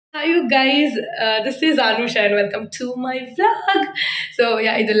Hi you guys, this is Anusha and welcome to my vlog. So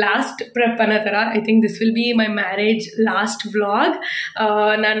yeah, it's the last prep anatara. I think this will be my marriage last vlog.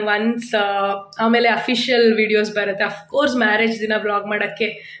 Nan once ಆಮೇಲೆ official videos ಬರುತ್ತೆ. Of course marriage ದಿನ vlog ಮಾಡೋಕ್ಕೆ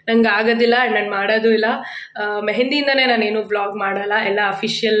ನಂಗೆ ಆಗೋದಿಲ್ಲ and ನಾನು ಮಾಡೋದು ಇಲ್ಲ. ಮೆಹಂದಿಯಿಂದನೇ ನಾನೇನು ವ್ಲಾಗ್ ಮಾಡಲ್ಲ, ಎಲ್ಲ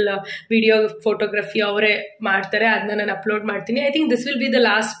ಅಫಿಷಿಯಲ್ ವಿಡಿಯೋ ಫೋಟೋಗ್ರಫಿ ಅವರೇ ಮಾಡ್ತಾರೆ, ಅದನ್ನ ನಾನು ಅಪ್ಲೋಡ್ ಮಾಡ್ತೀನಿ. I think this will be the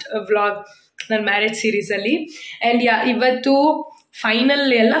last vlog ನನ್ನ ಮ್ಯಾರೇಜ್ ಸೀರೀಸಲ್ಲಿ. ಆ್ಯಂಡ್ ಯಾ, ಇವತ್ತು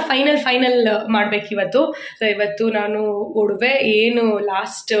ಫೈನಲ್ ಮಾಡ್ಬೇಕು ಇವತ್ತು. ಸೊ ಇವತ್ತು ನಾನು ಒಡವೆ ಏನು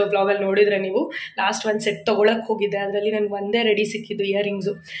ಲಾಸ್ಟ್ ಬ್ಲಾಗಲ್ಲಿ ನೋಡಿದ್ರೆ ನೀವು, ಲಾಸ್ಟ್ ಒಂದು ಸೆಟ್ ತೊಗೊಳಕ್ಕೆ ಹೋಗಿದ್ದೆ. ಅದರಲ್ಲಿ ನನಗೆ ಒಂದೇ ರೆಡಿ ಸಿಕ್ಕಿದ್ದು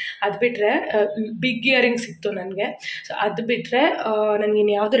ಇಯರಿಂಗ್ಸು. ಅದು ಬಿಟ್ಟರೆ ಬಿಗ್ ಇಯರಿಂಗ್ ಸಿಕ್ತು ನನಗೆ. ಸೊ ಅದು ಬಿಟ್ಟರೆ ನನಗೆ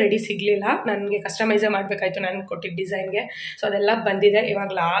ಇನ್ಯಾವುದು ರೆಡಿ ಸಿಗಲಿಲ್ಲ. ನನಗೆ ಕಸ್ಟಮೈಸೇ ಮಾಡಬೇಕಾಯ್ತು ನಾನು ಕೊಟ್ಟಿದ್ದ ಡಿಸೈನ್ಗೆ. ಸೊ ಅದೆಲ್ಲ ಬಂದಿದೆ. ಇವಾಗ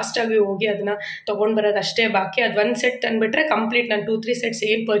ಲಾಸ್ಟಾಗಿ ಹೋಗಿ ಅದನ್ನು ತೊಗೊಂಡು ಬರೋದು ಅಷ್ಟೇ ಬಾಕಿ. ಅದು ಒಂದು ಸೆಟ್ ಅಂದ್ಬಿಟ್ರೆ ಕಂಪ್ಲೀಟ್. ನಾನು 2-3 ಸೆಟ್ಸ್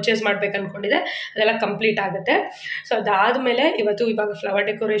ಏನು ಪರ್ಚೇಸ್ ಮಾಡ್ಬೇಕು ಅಂದ್ಕೊಂಡಿದ್ದೆ ಅದೆಲ್ಲ ಕಂಪ್ಲೀಟ್ ಆಗುತ್ತೆ. ಸೊ ಅದಾದಮೇಲೆ ಇವಾಗ ಫ್ಲವರ್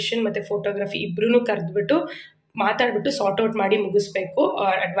ಡೆಕೋರೇಷನ್ ಮತ್ತು ಫೋಟೋಗ್ರಫಿ ಇಬ್ಬರೂ ಕರೆದ್ಬಿಟ್ಟು ಮಾತಾಡ್ಬಿಟ್ಟು ಸಾರ್ಟ್ ಔಟ್ ಮಾಡಿ ಮುಗಿಸ್ಬೇಕು.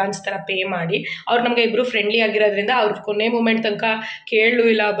 ಅಡ್ವಾನ್ಸ್ ಥರ ಪೇ ಮಾಡಿ. ಅವ್ರು ನಮಗೆ ಇಬ್ಬರು ಫ್ರೆಂಡ್ಲಿ ಆಗಿರೋದ್ರಿಂದ ಅವ್ರ ಕೊನೆ ಮೂಮೆಂಟ್ ತನಕ ಕೇಳಲೂ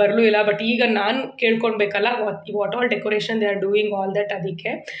ಇಲ್ಲ, ಬರಲೂ ಇಲ್ಲ. ಬಟ್ ಈಗ ನಾನು ಕೇಳ್ಕೊಳ್ಬೇಕಲ್ಲ, what all decoration they are doing all that.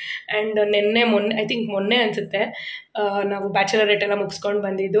 ಅದಕ್ಕೆ ಆ್ಯಂಡ್ ಮೊನ್ನೆ ಅನಿಸುತ್ತೆ ನಾವು ಬ್ಯಾಚುಲರೇಟ್ ಎಲ್ಲ ಮುಗಿಸ್ಕೊಂಡು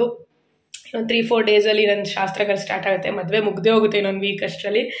ಬಂದಿದ್ದು. 3-4 ಡೇಸಲ್ಲಿ ನನ್ನ ಶಾಸ್ತ್ರಗಳು ಸ್ಟಾರ್ಟ್ ಆಗುತ್ತೆ. ಮದುವೆ ಮುಗ್ದೇ ಹೋಗುತ್ತೆ ಇನ್ನೊಂದು ವೀಕ್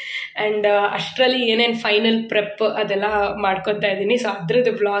ಅಷ್ಟರಲ್ಲಿ. ಆ್ಯಂಡ್ ಅಷ್ಟರಲ್ಲಿ ಏನೇನು ಫೈನಲ್ ಪ್ರೆಪ್ ಅದೆಲ್ಲ ಮಾಡ್ಕೊತಾ ಇದ್ದೀನಿ. ಸೊ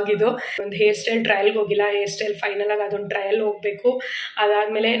ಅದ್ರದ್ದು ವ್ಲಾಗ್ ಇದು. ಒಂದು ಹೇರ್ ಸ್ಟೈಲ್ ಟ್ರಯಲ್ಗೆ ಹೋಗಿಲ್ಲ, ಹೇರ್ ಸ್ಟೈಲ್ ಫೈನಲಾಗಿ ಅದೊಂದು ಟ್ರಯಲ್ ಹೋಗಬೇಕು.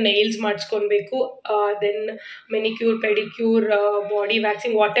 ಅದಾದಮೇಲೆ nails ಮಾಡಿಸ್ಕೊಬೇಕು, then manicure, pedicure, body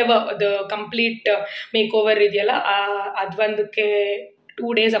waxing, what ever the complete make over ಇದೆಯಲ್ಲ, ಅದೊಂದಕ್ಕೆ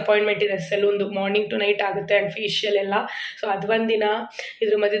 2 ಡೇಸ್ ಅಪಾಯಿಂಟ್ಮೆಂಟ್ ಇದೆ ಸೆಲೂನ್ದು. ಮಾರ್ನಿಂಗ್ ಟು ನೈಟ್ ಆಗುತ್ತೆ. ಆ್ಯಂಡ್ ಫೇಶಿಯಲ್ ಎಲ್ಲ. ಸೊ ಅದೊಂದಿನ,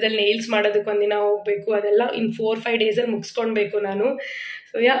 ಇದ್ರ ಮಧ್ಯದಲ್ಲಿ ನೈಲ್ಸ್ ಮಾಡೋದಕ್ಕೆ ಒಂದಿನ ಹೋಗಬೇಕು. ಅದೆಲ್ಲ ಇನ್ನು 4-5 ಡೇಸಲ್ಲಿ ಮುಗಿಸ್ಕೊಳ್ಬೇಕು ನಾನು.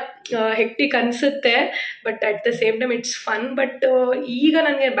 ಸೊ ಯಾ, ಹೆಕ್ಟಿಕ್ ಅನಿಸುತ್ತೆ, but at the same time it's fun. But ಈಗ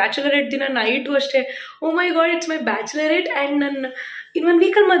ನನಗೆ ಬ್ಯಾಚುಲರೇಟ್ ದಿನ ನೈಟು ಅಷ್ಟೇ, ಓ ಮೈ ಗಾಡ್ ಇಟ್ಸ್ ಮೈ ಬ್ಯಾಚುಲರೇಟ್ ಆ್ಯಂಡ್ ನನ್ನ ಇನ್ನೊಂದು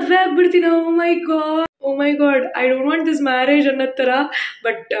ವೀಕಲ್ಲಿ ಮದುವೆ ಆಗ್ಬಿಡ್ತೀನಿ. ಓ ಮೈ god I don't want this marriage ಅನ್ನೋ ಥರ.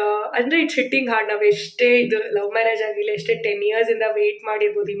 ಬಟ್ ಅಂದರೆ ಇಟ್ಸ್ ಹಿಟ್ಟಿಂಗ್ ಹಾರ್ಡ್. ನಾವು ಎಷ್ಟೇ ಇದು ಲವ್ ಮ್ಯಾರೇಜ್ ಆಗಿಲ್ಲ, ಎಷ್ಟೇ 10 ಇಯರ್ಸಿಂದ ವೆಯ್ಟ್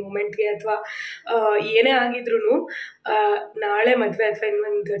ಮಾಡಿರ್ಬೋದು ಈ ಮೂಮೆಂಟ್ಗೆ, ಅಥವಾ ಏನೇ ಆಗಿದ್ರು ನಾಳೆ ಮದುವೆ ಅಥವಾ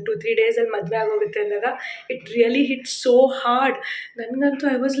ಇನ್ನೊಂದು 2-3 ಡೇಸಲ್ಲಿ ಮದುವೆ ಆಗೋಗುತ್ತೆ ಅಂದಾಗ it really hits so hard. ನನಗಂತೂ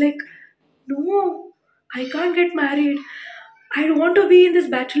I was like, no, I can't get married, I don't want to B in this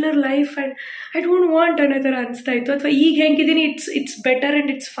bachelor life and I don't want ಅನ್ನೋ ಥರ ಅನಿಸ್ತಾ ಇತ್ತು. ಅಥವಾ ಈಗ ಹೆಂಗಿದ್ದೀನಿ it's better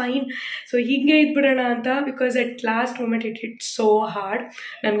and it's fine. So ಹೀಗೆ ಇದ್ಬಿಡೋಣ ಅಂತ. Because at last moment it's so hard.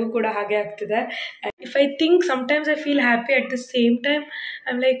 ನನಗೂ ಕೂಡ ಹಾಗೆ ಆಗ್ತಿದೆ. If I think sometimes I feel happy, at the same time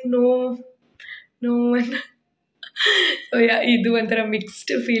I am like no ಅಂತ. ಸೊ ಯಾ, ಇದು ಒಂಥರ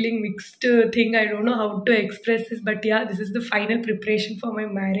mixed feeling, mixed thing. I don't know how to express this. But yeah, this is the final preparation for my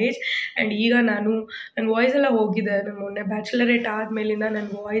marriage. And ಈಗ ನನ್ನ voice ಎಲ್ಲ ಹೋಗಿದೆ. ನಾನು ಮೊನ್ನೆ ಬ್ಯಾಚುಲರೇಟ್ ಆದಮೇಲಿಂದ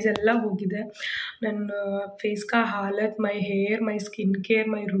ನನ್ನ ವಾಯ್ಸ್ ಎಲ್ಲ ಹೋಗಿದೆ. ನನ್ನ ಫೇಸ್ ಕಾ ಹಾಲತ್, my hair, my skin care,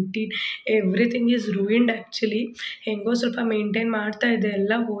 my routine, everything is ರೂಯಿನ್ಡ್ actually. ಹೆಂಗೋ ಸ್ವಲ್ಪ ಮೇಂಟೈನ್ ಮಾಡ್ತಾಯಿದ್ದೆ,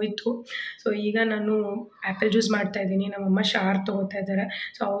 ಎಲ್ಲ ಹೋಯಿತು. ಸೊ ಈಗ ನಾನು ಆ್ಯಪಲ್ ಜ್ಯೂಸ್ ಮಾಡ್ತಾಯಿದ್ದೀನಿ. ನಮ್ಮಮ್ಮ ಶಾರ್ ತೊಗೋತಾ ಇದ್ದಾರೆ.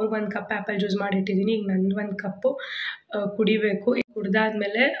 ಸೊ ಅವ್ರಿಗೆ 1 ಕಪ್ ಆ್ಯಪಲ್ ಜ್ಯೂಸ್ ಮಾಡಿಟ್ಟಿದ್ದೀನಿ. ಈಗ ನನಗೆ 1 ಕಪ್ಪು ಕುಡಿಬೇಕು.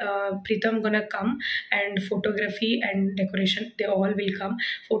 ಕುಡ್ದಾದ್ಮೇಲೆ Preetham ಗೋನ come and photography and decoration they all will come.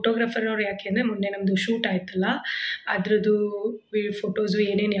 Photographer ಅವ್ರು ಯಾಕೆ ಅಂದರೆ ಮೊನ್ನೆ ನಮ್ಮದು ಶೂಟ್ ಆಯ್ತಲ್ಲ, ಅದ್ರದ್ದು ಫೋಟೋಸು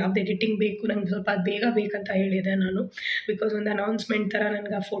ಏನೇನು ಯಾವ್ದು ಎಡಿಟಿಂಗ್ ಬೇಕು, ನಂಗೆ ಸ್ವಲ್ಪ ಅದು ಬೇಗ ಬೇಕಂತ ಹೇಳಿದೆ ನಾನು. ಬಿಕಾಸ್ ಒಂದು ಅನೌನ್ಸ್ಮೆಂಟ್ ಥರ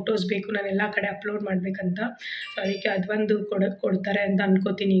ನನಗೆ ಆ ಫೋಟೋಸ್ ಬೇಕು, ನಾನು ಎಲ್ಲ ಕಡೆ ಅಪ್ಲೋಡ್ ಮಾಡಬೇಕಂತ. ಸೊ ಅದಕ್ಕೆ ಅದೊಂದು ಕೊಡ್ತಾರೆ ಅಂತ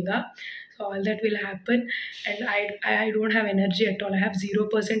ಅನ್ಕೋತೀನಿ ಈಗ. So all that will happen. And I don't have energy at all. I have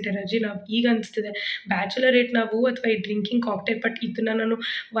 0% energy. ನಾವು ಈಗ ಅನಿಸ್ತಿದೆ ಬ್ಯಾಚುಲರೇಟ್ ನಾವು ಅಥವಾ ಈ ಡ್ರಿಂಕಿಂಗ್ ಕಾಕ್ಟೇಲ್, ಬಟ್ ಇದನ್ನು ನಾನು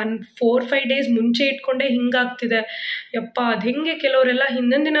 4-5 ಡೇಸ್ ಮುಂಚೆ ಇಟ್ಕೊಂಡೆ ಹಿಂಗಾಗ್ತಿದೆ. ಯಪ್ಪ, ಅದು ಹೆಂಗೆ ಕೆಲವರೆಲ್ಲ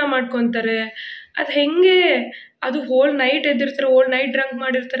ಹಿಂದಿನ ದಿನ ಮಾಡ್ಕೊತಾರೆ, ಅದು ಹೆಂಗೆ, ಅದು hole night ಎದ್ದಿರ್ತಾರೆ, hole night drunk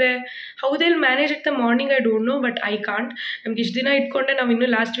ಮಾಡಿರ್ತಾರೆ. ಹೌದೇಲಿ ಮ್ಯಾನೇಜ್ ಆಗ್ತಾ morning, I don't know. But I can't. ನಮ್ಗೆ ಇಷ್ಟು ದಿನ ಇಟ್ಕೊಂಡೆ ನಾವು ಇನ್ನೂ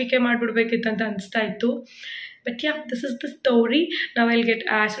ಲಾಸ್ಟ್ ವೀಕೇ ಮಾಡಿಬಿಡ್ಬೇಕಿತ್ತು ಅಂತ ಅನಿಸ್ತಾ ಇತ್ತು. But yeah, this is the story. Now I'll get,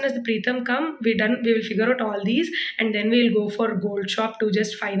 as soon as the Preetham come, we will figure out all these, and then we'll go for gold shop to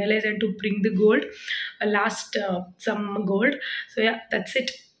just finalize and to bring the gold, some gold. So yeah, that's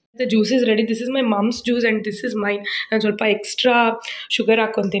it. The juice is ready. This is my mom's juice and this is mine. ನಾನು ಸ್ವಲ್ಪ extra sugar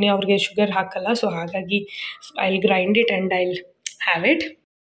ಹಾಕ್ಕೊತೀನಿ, ಅವ್ರಿಗೆ sugar ಹಾಕಲ್ಲ. So ಹಾಗಾಗಿ I'll grind it and I'll have it.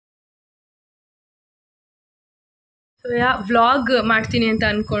 So yeah, vlog ಮಾಡ್ತೀನಿ ಅಂತ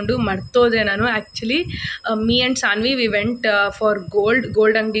ಅಂದ್ಕೊಂಡು ಮರ್ತೋದೆ ನಾನು. Actually me and Saanvi we went for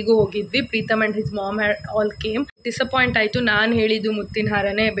gold ಅಂಗಡಿಗೂ ಹೋಗಿದ್ವಿ. Preetham and his ma'am all came. Disappoint ಆಯಿತು. ನಾನು ಹೇಳಿದ್ದು ಮುತ್ತಿನ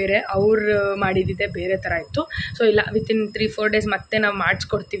ಹಾರನೇ ಬೇರೆ, ಅವ್ರು ಮಾಡಿದ್ದಿದ್ದೆ ಬೇರೆ ಥರ ಇತ್ತು. ಸೊ ಇಲ್ಲ, ವಿತಿನ್ 3-4 ಡೇಸ್ ಮತ್ತೆ ನಾವು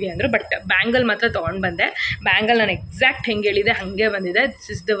ಮಾಡಿಸ್ಕೊಡ್ತೀವಿ ಅಂದರು. ಬಟ್ ಬ್ಯಾಂಗಲ್ ಮಾತ್ರ ತೊಗೊಂಡು ಬಂದೆ. ಬ್ಯಾಂಗಲ್ ನಾನು ಎಕ್ಸಾಕ್ಟ್ ಹೆಂಗೆ ಹೇಳಿದೆ ಹಾಗೆ ಬಂದಿದೆ. This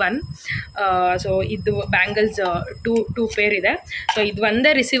is the one. So ಇದು ಬ್ಯಾಂಗಲ್ಸ್ ಟೂ ಪೇರ್ ಇದೆ. ಸೊ ಇದು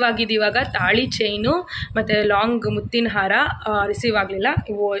ಒಂದೇ ರಿಸೀವ್ ಆಗಿದ್ದು. ಇವಾಗ ತಾಳಿ ಚೈನು ಮತ್ತು ಲಾಂಗ್ ಮುತ್ತಿನ ಹಾರ ರಿಸೀವ್ ಆಗಲಿಲ್ಲ.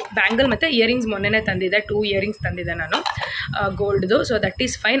 ಇವು ಬ್ಯಾಂಗಲ್ ಮತ್ತು ಇಯರಿಂಗ್ಸ್ ಮೊನ್ನೆನೇ ತಂದಿದ್ದೆ. 2 ಇಯರಿಂಗ್ಸ್ ತಂದಿದ್ದೆ ನಾನು ಗೋಲ್ಡ್ದು. So that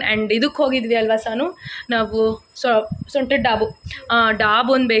is fine. And ಇದಕ್ಕೆ ಹೋಗಿದ್ವಿ ಅಲ್ವಾ ಸಾನು, ನಾವು ಸೊಂಟದ ಡಾಬ್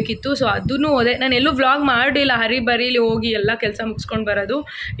ಒಂದು ಬೇಕಿತ್ತು. ಸೊ ಅದೂ ಹೋದೆ. ನಾನು ಎಲ್ಲೂ ವ್ಲಾಗ್ ಮಾಡಿಲ್ಲ, ಹರಿಬರೀಲಿ ಹೋಗಿ ಎಲ್ಲ ಕೆಲಸ ಮುಗಿಸ್ಕೊಂಡು ಬರೋದು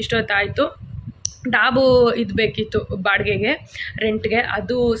ಇಷ್ಟೊತ್ತಾಯಿತು. ಡಾಬು ಇದು ಬೇಕಿತ್ತು ಬಾಡಿಗೆಗೆ, ರೆಂಟ್ಗೆ.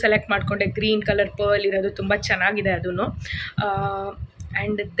 ಅದು ಸೆಲೆಕ್ಟ್ ಮಾಡಿಕೊಂಡೆ. ಗ್ರೀನ್ ಕಲರ್ ಪರ್ಲ್ ಇರೋದು ತುಂಬ ಚೆನ್ನಾಗಿದೆ ಅದೂ.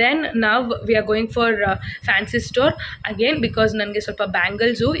 ಆ್ಯಂಡ್ ದೆನ್ ನಾವು we are going for fancy store again, because ನನಗೆ ಸ್ವಲ್ಪ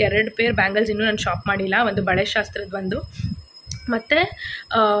ಬ್ಯಾಂಗಲ್ಸು 2 ಪೇರ್ ಬ್ಯಾಂಗಲ್ಸ್ ಇನ್ನೂ ನಾನು ಶಾಪ್ ಮಾಡಿಲ್ಲ. ಒಂದು ಬಳೆ ಶಾಸ್ತ್ರದ ಒಂದು, ಮತ್ತು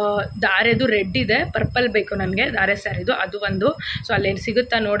ದಾರೆದು ರೆಡ್ ಇದೆ, ಪರ್ಪಲ್ ಬೇಕು ನನಗೆ ದಾರೆ ಸ್ಯಾರಿದು, ಅದು ಒಂದು. ಸೊ ಅಲ್ಲೇನು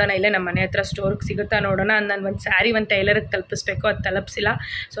ಸಿಗುತ್ತಾ ನೋಡೋಣ, ಇಲ್ಲೇ ನಮ್ಮ ಮನೆ ಹತ್ರ ಸ್ಟೋರ್ಗೆ ಸಿಗುತ್ತಾ ನೋಡೋಣ. ನಾನು ಒಂದು ಸ್ಯಾರಿ ಒಂದು ಟೈಲರ್ಗೆ ತಲುಪಿಸ್ಬೇಕು, ಅದು ತಲುಪಿಸಿಲ್ಲ.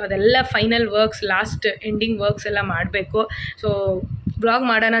 ಸೊ ಅದೆಲ್ಲ final works, last ending works ಎಲ್ಲ ಮಾಡಬೇಕು. ಸೊ ವ್ಲಾಗ್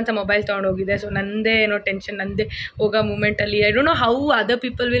ಮಾಡೋಣ ಅಂತ ಮೊಬೈಲ್ ತೊಗೊಂಡೋಗಿದೆ. ಸೊ ನನ್ನದೇ ಏನೋ ಟೆನ್ಷನ್, ನನ್ನದೇ ಹೋಗೋ ಮೂಮೆಂಟಲ್ಲಿ I don't know how other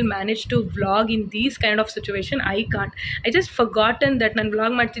people will manage to vlog in these kind of situation. I can't. I just forgotten that ನಾನು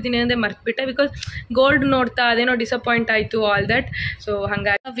ವ್ಲಾಗ್ ಮಾಡ್ತಿದ್ದೀನಿ ಅಂದರೆ ಮರ್ತ್ಬಿಟ್ಟೆ. ಬಿಕಾಸ್ ಗೋಲ್ಡ್ ನೋಡ್ತಾ ಅದೇನೋ ಡಿಸಪಾಯಿಂಟ್ ಆಯಿತು, ಆಲ್ ದಟ್. ಸೊ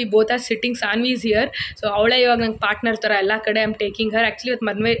ಹಾಗಾಗಿ we both are sitting. Saanvi is here. So ಅವಳೇ ಇವಾಗ ನಂಗೆ ಪಾರ್ಟ್ನರ್ ಥರ ಎಲ್ಲ ಕಡೆ I am taking Har. Actually ಇವತ್ತು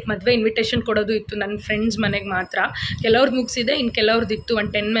ಮದುವೆ ಇನ್ವಿಟೇಷನ್ ಕೊಡೋದು ಇತ್ತು ನನ್ನ ಫ್ರೆಂಡ್ಸ್ ಮನೆಗೆ ಮಾತ್ರ. ಕೆಲವ್ರದ್ದು ಮುಗಿಸಿದೆ, ಇನ್ನು ಕೆಲವ್ರದ್ದು ಇತ್ತು.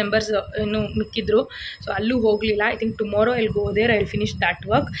 ಒಂದು 10 ಮೆಂಬರ್ಸ್ ಇನ್ನೂ ಮಿಕ್ಕಿದ್ರು. ಸೊ ಅಲ್ಲೂ ಹೋಗಲಿಲ್ಲ. I think tomorrow I'll go there, I'll finish that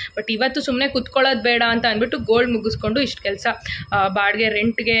work. But ಇವತ್ತು ಸುಮ್ಮನೆ ಕುತ್ಕೊಳ್ಳೋದು ಬೇಡ ಅಂತ ಅಂದ್ಬಿಟ್ಟು ಗೋಲ್ಡ್ ಮುಗಿಸ್ಕೊಂಡು ಇಷ್ಟು ಕೆಲಸ, ಬಾಡಿಗೆ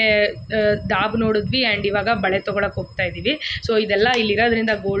ರೆಂಟ್ಗೆ ಡಾಬ್ ನೋಡಿದ್ವಿ. ಆ್ಯಂಡ್ ಇವಾಗ ಬಳೆ ತೊಗೊಳಕ್ಕೆ ಹೋಗ್ತಾ ಇದ್ದೀವಿ. ಸೊ ಇದೆಲ್ಲ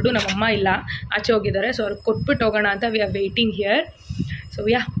ಇಲ್ಲಿರೋದ್ರಿಂದ ಗೋಲ್ಡು ನಮ್ಮಮ್ಮ ಇಲ್ಲ, ಆಚೆ ಹೋಗಿದ್ದಾರೆ. ಸೊ ಅವ್ರಿಗೆ ಕೊಟ್ಬಿಟ್ಟು ಹೋಗೋಣ ಅಂತ we are waiting here. So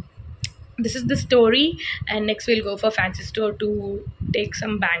yeah, this is the story, and next we'll go for fancy store to take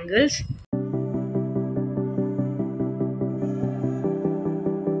some bangles.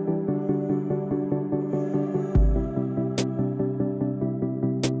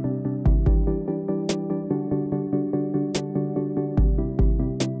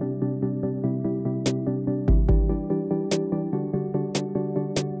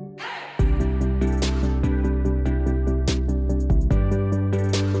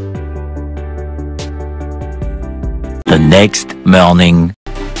 The next morning.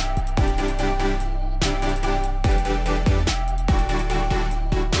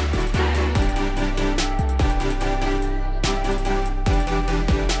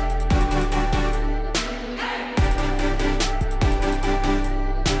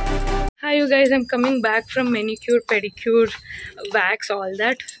 Hi you guys, I'm coming back from manicure, pedicure, wax, all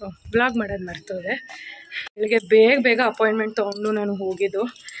that. So vlog ಮಾಡೋದು ಮರ್ತೋದೆ. ಬೆಳಗ್ಗೆ ಬೇಗ appointment ತೊಗೊಂಡು ನಾನು ಹೋಗಿದ್ದು.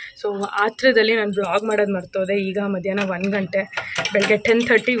 So ಆತ್ರದಲ್ಲಿ ನಾನು vlog ಮಾಡೋದು ಮರ್ತೋದೆ. ಈಗ ಮಧ್ಯಾಹ್ನ 1 ಗಂಟೆ, ಬೆಳಗ್ಗೆ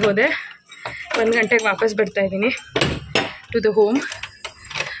 10:30ಗೆ ಹೋದೆ, 1 ಗಂಟೆಗೆ ವಾಪಸ್ ಬರ್ತಾಯಿದ್ದೀನಿ ಟು ದ ಹೋಮ್.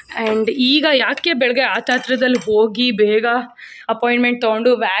 ಆ್ಯಂಡ್ ಈಗ ಯಾಕೆ ಬೆಳಗ್ಗೆ ಆತ್ರದಲ್ಲಿ ಹೋಗಿ ಬೇಗ ಅಪಾಯಿಂಟ್ಮೆಂಟ್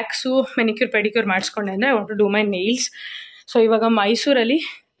ತೊಗೊಂಡು ವ್ಯಾಕ್ಸು ಮೆನಿಕ್ಯೂರ್ ಪೆಡಿಕ್ಯೂರ್ ಮಾಡಿಸ್ಕೊಂಡೆ ಅಂದರೆ I want to do my nails. So ಇವಾಗ ಮೈಸೂರಲ್ಲಿ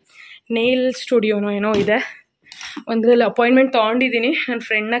ನೇಲ್ ಸ್ಟುಡಿಯೋನೋ ಏನೋ ಇದೆ, ಒಂದರಲ್ಲಿ ಅಪಾಯಿಂಟ್ಮೆಂಟ್ ತೊಗೊಂಡಿದ್ದೀನಿ ನನ್ನ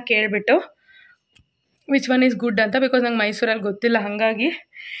ಫ್ರೆಂಡ್ನ ಕೇಳಿಬಿಟ್ಟು ವಿಚ್ ಒನ್ ಈಸ್ ಗುಡ್ ಅಂತ. ಬಿಕಾಸ್ ನಂಗೆ ಮೈಸೂರಲ್ಲಿ ಗೊತ್ತಿಲ್ಲ, ಹಾಗಾಗಿ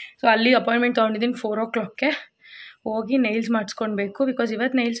ಸೊ ಅಲ್ಲಿ ಅಪಾಯಿಂಟ್ಮೆಂಟ್ ತೊಗೊಂಡಿದ್ದೀನಿ 4 o'clockಗೆ. ಹೋಗಿ ನೇಲ್ಸ್ ಮಾಡಿಸ್ಕೊಳ್ಬೇಕು. ಬಿಕಾಸ್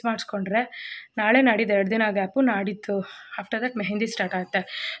ಇವತ್ತು ನೇಲ್ಸ್ ಮಾಡಿಸ್ಕೊಂಡ್ರೆ ನಾಳೆ ನಾಡಿದ್ದು 2 ದಿನ ಗ್ಯಾಪು, ನಾಡಿದ್ದು ಆಫ್ಟರ್ ದಟ್ ಮೆಹಂದಿ ಸ್ಟಾರ್ಟ್ ಆಗುತ್ತೆ.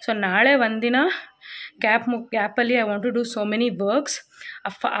 ಸೊ ನಾಳೆ ಒಂದಿನ ಗ್ಯಾಪಲ್ಲಿ I want to do so many works.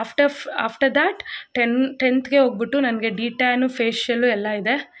 After that 10th ಹೋಗ್ಬಿಟ್ಟು ನನಗೆ ಡಿಟ್ಯಾನು ಫೇಶಿಯಲ್ಲು ಎಲ್ಲ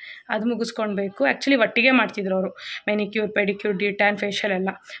ಇದೆ, ಅದು ಮುಗಿಸ್ಕೊಳ್ಬೇಕು. ಆ್ಯಕ್ಚುಲಿ ಒಟ್ಟಿಗೆ ಮಾಡ್ತಿದ್ರು ಅವರು, ಮೆನಿಕ್ಯೂರ್ ಪೆಡಿಕ್ಯೂರ್ ಡಿಟ್ಯಾನ್ ಫೇಶಿಯಲ್ ಎಲ್ಲ.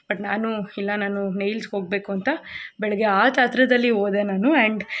 ಬಟ್ ನಾನು ನೇಲ್ಸ್ಗೆ ಹೋಗಬೇಕು ಅಂತ ಬೆಳಗ್ಗೆ ಹತ್ರದಲ್ಲಿ ಹೋದೆ ನಾನು.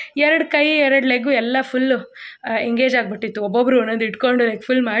 ಆ್ಯಂಡ್ 2 ಕೈ 2 ಲೆಗ್ಗು ಎಲ್ಲ ಫುಲ್ಲು ಎಂಗೇಜ್ ಆಗಿಬಿಟ್ಟಿತ್ತು. ಒಬ್ಬೊಬ್ಬರು ಒಂದೊಂದು ಇಟ್ಕೊಂಡು ಲೆಗ್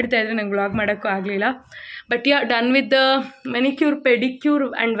ಫುಲ್ ಮಾಡ್ತಾಯಿದ್ರೆ ನಂಗೆ ವ್ಲಾಗ್ ಮಾಡೋಕ್ಕೂ ಆಗಲಿಲ್ಲ. But yeah done with the manicure pedicure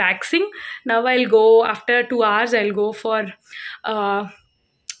and waxing. ನವ್ I'll go after 2 hours. I'll go for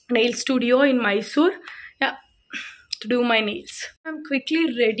nail studio in Mysore, yeah, to do my nails. I'm quickly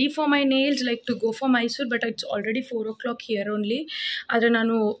ready for my nails, like to go for Mysore, but it's already 4 o'clock here only. ಆದರೆ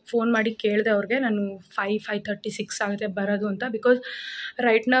ನಾನು phone ಮಾಡಿ ಕೇಳಿದೆ ಅವ್ರಿಗೆ, ನಾನು 5:36 ಆಗುತ್ತೆ ಬರೋದು ಅಂತ. Because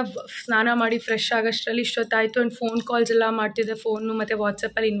right ನಾವು ಸ್ನಾನ ಮಾಡಿ ಫ್ರೆಶ್ ಆಗೋಷ್ಟರಲ್ಲಿ ಇಷ್ಟೊತ್ತಾಯಿತು. ಆ್ಯಂಡ್ ಫೋನ್ ಕಾಲ್ಸ್ ಎಲ್ಲ ಮಾಡ್ತಿದ್ದೆ, ಫೋನು ಮತ್ತು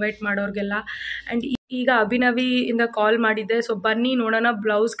ವಾಟ್ಸಪ್ಪಲ್ಲಿ ಇನ್ವೈಟ್ ಮಾಡೋರಿಗೆಲ್ಲ. ಆ್ಯಂಡ್ ಈಗ ಅಭಿನವಿಯಿಂದ ಕಾಲ್ ಮಾಡಿದ್ದೆ. ಸೊ ಬನ್ನಿ ನೋಡೋಣ,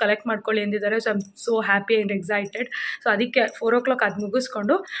 ಬ್ಲೌಸ್ ಕಲೆಕ್ಟ್ ಮಾಡ್ಕೊಳ್ಳಿ ಎಂದಿದ್ದಾರೆ. So I am so happy and excited. So ಅದಕ್ಕೆ 4 o'clock ಅದು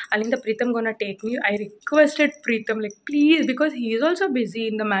ಮುಗಿಸ್ಕೊಂಡು ಅಲ್ಲಿಂದ ಪ್ರೀತಮ್ಗೋನ take me. I requested Preetham, like please, because he is also busy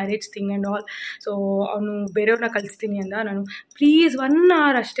in the marriage thing and all. So ಅವನು ಬೇರೆಯವ್ರನ್ನ ಕಳಿಸ್ತೀನಿ ಅಂದ. ನಾನು ಪ್ಲೀಸ್ 1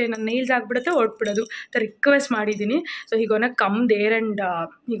 hour ಅಷ್ಟೇ, ನನ್ನ ನೇಲ್ಸ್ ಆಗಿಬಿಡುತ್ತೆ ಹೊರಟ್ಬಿಡೋದು ಅಂತ ರಿಕ್ವೆಸ್ಟ್ ಮಾಡಿದ್ದೀನಿ. So ಹೀಗೋನ come there and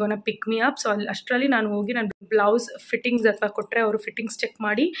ಹೀಗೋನ pick me up. So ಅಷ್ಟರಲ್ಲಿ ನಾನು ಹೋಗಿ ನಾನು ಬ್ಲೌಸ್ ಫಿಟ್ಟಿಂಗ್ಸ್ ಅಥವಾ ಕೊಟ್ಟರೆ ಅವರು ಫಿಟ್ಟಿಂಗ್ಸ್ ಚೆಕ್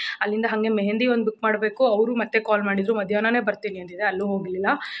ಮಾಡಿ ಅಲ್ಲಿಂದ ಹಾಗೆ ಮೆಹಂದಿ ಒಂದು ಬುಕ್ ಮಾಡಬೇಕು. ಅವರು ಮತ್ತೆ ಕಾಲ್ ಮಾಡಿದ್ರು, ಮಧ್ಯಾಹ್ನನೇ ಬರ್ತೀನಿ ಅಂದಿದೆ, ಅಲ್ಲೂ ಹೋಗಲಿಲ್ಲ.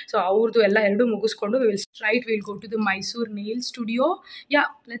 ಸೊ ಅವ್ರದ್ದು ಎಲ್ಲ ಎರಡೂ ಮುಗಿಸ್ಕೊಂಡು will go to the Mysuru nail studio. Yeah,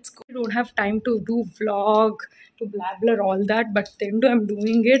 let's go. Don't have time to do vlog, to blabber all that, but then I'm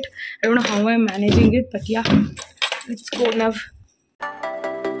doing it. I don't know how I'm managing it, but yeah, let's go now.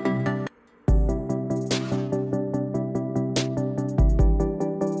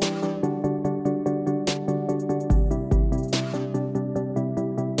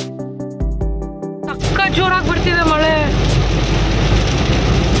 Akka joragi bartide male.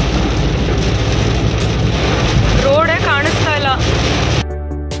 Road ಕಾಣಿಸ್ತಾ ಇಲ್ಲ.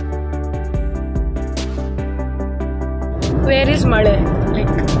 Where is Male?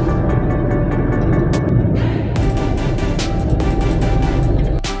 Like,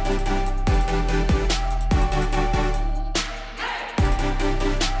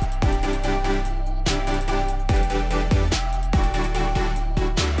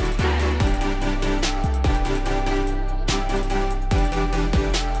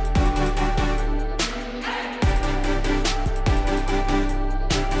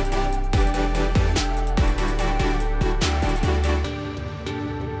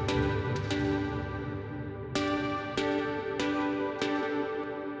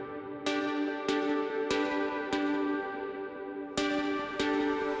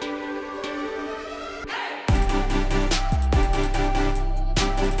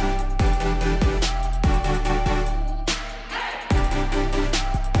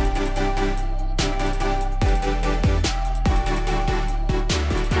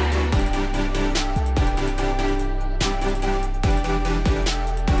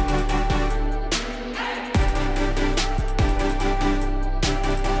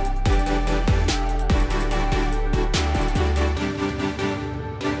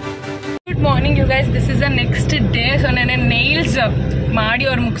 morning you guys, this is the next day. So nane nails ಮಾಡಿ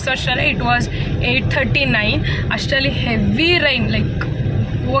ಅವ್ರು ಮುಗಿಸೋಷ್ಟರಲ್ಲೇ it was 8:39. ಅಷ್ಟರಲ್ಲಿ heavy rain, like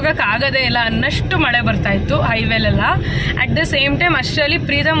ಹೋಗೋಕ್ಕಾಗೋದೇ ಇಲ್ಲ ಅನ್ನಷ್ಟು ಮಳೆ ಬರ್ತಾ ಇತ್ತು ಹೈವೇಲೆಲ್ಲ. At the same time ಅಷ್ಟರಲ್ಲಿ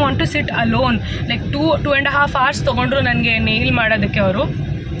Preetham want to sit alone, like 2.5 hours ತೊಗೊಂಡ್ರು ನನಗೆ ನೇಲ್ ಮಾಡೋದಕ್ಕೆ. ಅವರು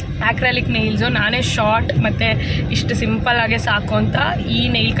ಆಕ್ರಾಲಿಕ್ ನೇಲ್ಸು, ನಾನೇ ಶಾರ್ಟ್ ಮತ್ತು ಇಷ್ಟು ಸಿಂಪಲ್ ಆಗೇ ಸಾಕು ಅಂತ ಈ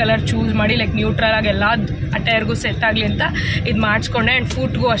ನೇಲ್ ಕಲರ್ ಚೂಸ್ ಮಾಡಿ, ಲೈಕ್ ನ್ಯೂಟ್ರಲ್ ಆಗಿ ಎಲ್ಲ ಅಟೈರ್ಗೂ ಸೆಟ್ ಆಗಲಿ ಅಂತ ಇದು ಮಾಡಿಸ್ಕೊಂಡೆ. ಆ್ಯಂಡ್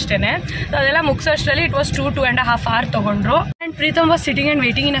ಫುಟ್ಗೂ ಅಷ್ಟೇ. ಸೊ ಅದೆಲ್ಲ ಮುಗಿಸೋಷ್ಟರಲ್ಲಿ ಇಟ್ ವಾಸ್ 2.5 hours ತೊಗೊಂಡ್ರು. And Preetham was sitting and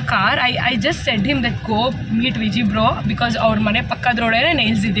waiting in a car. I just said him that go meet Viji bro, because ಅವ್ರ ಮನೆ ಪಕ್ಕದ್ರೊಳಗೆ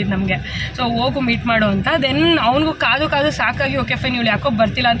ನೇಲ್ಸ್ ಇದ್ದಿದ್ದು ನಮಗೆ. ಸೊ ಹೋಗು ಮೀಟ್ ಮಾಡು ಅಂತ. ದೆನ್ ಅವನಿಗೂ ಕಾದು ಸಾಕಾಗಿ ಓಕೆ ಫೈನ್ ಇವ್ಳು ಯಾಕೋ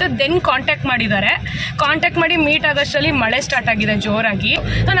ಬರ್ತಿಲ್ಲ ಅಂತ ದೆನ್ ಕಾಂಟ್ಯಾಕ್ಟ್ ಮಾಡಿದ್ದಾರೆ. ಕಾಂಟ್ಯಾಕ್ಟ್ ಮಾಡಿ ಮೀಟ್ ಆಗೋಷ್ಟರಲ್ಲಿ ಮಳೆ ಸ್ಟಾರ್ಟ್ ಆಗಿದೆ ಜೋರಾಗಿ.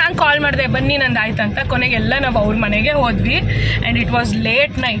 ಸೊ ನಾನು ಕಾಲ್ ಮಾಡಿದೆ, ಬನ್ನಿ ನಂದು ಆಯ್ತು ಅಂತ. ಕೊನೆಗೆಲ್ಲ ನಾವು ಅವ್ರ ಮನೆಗೆ ಹೋದ್ವಿ. And it was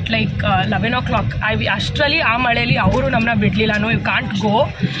late night, like 11 o'clock. ಅಷ್ಟರಲ್ಲಿ ಆ ಮಳೆಯಲ್ಲಿ ಅವರು ನಮ್ಮನ್ನ ಬಿಡಲಿಲ್ಲ, ನೋ ಯು ಕಾಂಟ್ ಗೋ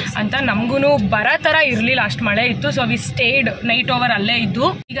ಅಂತ. ನಮಗೂ ಬರೋ ಥರ ಇರಲಿಲ್ಲ, ಅಷ್ಟು ಮಳೆ ಇತ್ತು. So we stayed night over ಅಲ್ಲೇ ಇದ್ದು.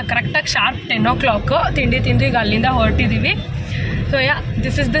 ಈಗ ಕರೆಕ್ಟಾಗಿ ಶಾರ್ಪ್ 10 o'clock ತಿಂಡಿ ತಿಂದು ಈಗ ಅಲ್ಲಿಂದ ಹೊರಟಿದ್ದೀವಿ. So yeah,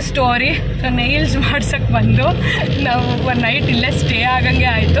 this is the story. So nails ಮಾಡ್ಸಕ್ಕೆ ಬಂದು ನಾವು ಒಂದು ನೈಟ್ ಇಲ್ಲೇ ಸ್ಟೇ ಆಗಂಗೆ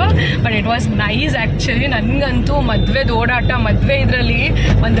ಆಯಿತು. But it was nice actually. ನನಗಂತೂ ಮದುವೆದು ಓಡಾಟ, ಮದುವೆ ಇದರಲ್ಲಿ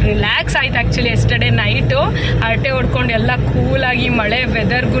ಒಂದು ರಿಲ್ಯಾಕ್ಸ್ ಆಯ್ತು ಆ್ಯಕ್ಚುಲಿ. ಎಸ್ಟರ್ಡೇ ನೈಟು ಹರಟೆ ಹೊಡ್ಕೊಂಡು ಎಲ್ಲ ಕೂಲಾಗಿ, ಮಳೆ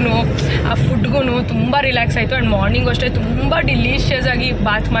ವೆದರ್ಗೂ ಆ ಫುಡ್ಗೂ ತುಂಬ ರಿಲ್ಯಾಕ್ಸ್ ಆಯಿತು. ಆ್ಯಂಡ್ ಮಾರ್ನಿಂಗು ಅಷ್ಟೇ ತುಂಬ ಡಿಲೀಷಿಯಸ್ ಆಗಿ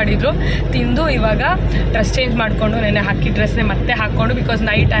ಬಾತ್ ಮಾಡಿದರು. ತಿಂದು ಇವಾಗ ಡ್ರೆಸ್ ಚೇಂಜ್ ಮಾಡಿಕೊಂಡು, ನೆನೆ ಹಾಕಿ ಡ್ರೆಸ್ನೇ ಮತ್ತೆ ಹಾಕ್ಕೊಂಡು, because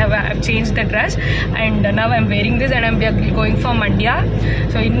night I have change the dress and ನವ್ I am wearing this and I am going for Mandya.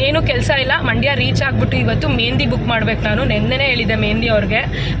 So ಇನ್ನೇನು ಕೆಲಸ ಇಲ್ಲ, ಮಂಡ್ಯ ರೀಚ್ ಆಗಿಬಿಟ್ಟು ಇವತ್ತು ಮೆಹಂದಿ ಬುಕ್ ಮಾಡಬೇಕು. ನಾನು ನೆನ್ನೆನೇ ಹೇಳಿದ್ದೆ ಮೆಹಂದಿ ಅವ್ರಿಗೆ.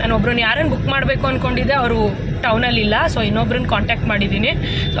 ನಾನು ಒಬ್ರನ್ನ ಯಾರನ್ನು ಬುಕ್ ಮಾಡಬೇಕು ಅಂದ್ಕೊಂಡಿದ್ದೆ, ಅವರು ಟೌನಲ್ಲಿಲ್ಲ. ಸೊ ಇನ್ನೊಬ್ರನ್ನ ಕಾಂಟ್ಯಾಕ್ಟ್ ಮಾಡಿದ್ದೀನಿ.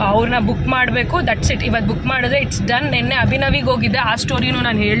 ಸೊ ಅವ್ರನ್ನ ಬುಕ್ ಮಾಡಬೇಕು. That's it. ಇವತ್ತು ಬುಕ್ ಮಾಡಿದ್ರೆ ಇಟ್ಸ್ ಡನ್. ನೆನ್ನೆ ಅಭಿನವಿಗೆ ಹೋಗಿದ್ದೆ, ಆ ಸ್ಟೋರಿನೂ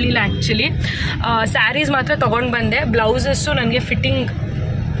ನಾನು ಹೇಳಲಿಲ್ಲ ಆ್ಯಕ್ಚುಲಿ. ಸ್ಯಾರೀಸ್ ಮಾತ್ರ ತೊಗೊಂಡು ಬಂದೆ. ಬ್ಲೌಸಸ್ಸು ನನಗೆ ಫಿಟ್ಟಿಂಗ್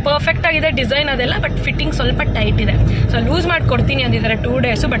ಪರ್ಫೆಕ್ಟ್ ಆಗಿದೆ, ಡಿಸೈನ್ ಅದೆಲ್ಲ, ಬಟ್ ಫಿಟ್ಟಿಂಗ್ ಸ್ವಲ್ಪ ಟೈಟ್ ಇದೆ. ಸೊ ಲೂಸ್ ಮಾಡಿಕೊಡ್ತೀನಿ ಅಂದಿದ್ದಾರೆ 2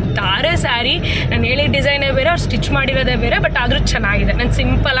 days. ಬಟ್ ತಾರೆ ಸ್ಯಾರಿ ನಾನು ಹೇಳಿ ಡಿಸೈನೇ ಬೇರೆ, ಅವ್ರು ಸ್ಟಿಚ್ ಮಾಡಿರೋದೇ ಬೇರೆ, ಬಟ್ ಆದರೂ ಚೆನ್ನಾಗಿದೆ. ನಾನು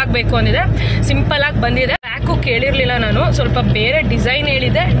ಸಿಂಪಲಾಗಿ ಬೇಕು ಅಂದಿದೆ, ಸಿಂಪಲಾಗಿ ಬಂದಿದೆ. ಬ್ಯಾಕು ಕೇಳಿರಲಿಲ್ಲ ನಾನು, ಸ್ವಲ್ಪ ಬೇರೆ ಡಿಸೈನ್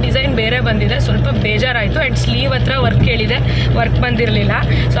ಹೇಳಿದೆ, ಡಿಸೈನ್ ಬೇರೆ ಬಂದಿದೆ. ಸ್ವಲ್ಪ ಬೇಜಾರಾಯಿತು. ಆ್ಯಂಡ್ ಸ್ಲೀವ್ ಹತ್ರ ವರ್ಕ್ ಹೇಳಿದೆ, ವರ್ಕ್ ಬಂದಿರಲಿಲ್ಲ.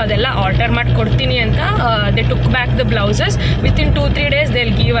 ಸೊ ಅದೆಲ್ಲ ಆಲ್ಟರ್ ಮಾಡಿ ಕೊಡ್ತೀನಿ ಅಂತ they took back the blouses. Within 2-3 days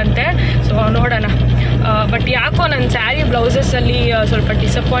they'll ಗೀವ್ ಅಂತೆ. ಸೊ ನೋಡೋಣ. ಬಟ್ ಯಾಕೋ ನನ್ನ ಸ್ಯಾರಿ ಬ್ಲೌಸಸ್ಸಲ್ಲಿ ಸ್ವಲ್ಪ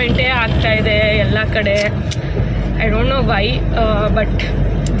ಡಿಸಪಾಯಿಂಟೇ ಆಗ್ತಾಯಿದೆ ಎಲ್ಲ ಕಡೆ. I don't know why, but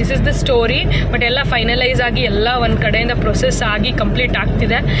this is the story. But ಎಲ್ಲ ಫೈನಲೈಸ್ ಆಗಿ ಎಲ್ಲ ಒಂದು ಕಡೆಯಿಂದ ಪ್ರೊಸೆಸ್ ಆಗಿ ಕಂಪ್ಲೀಟ್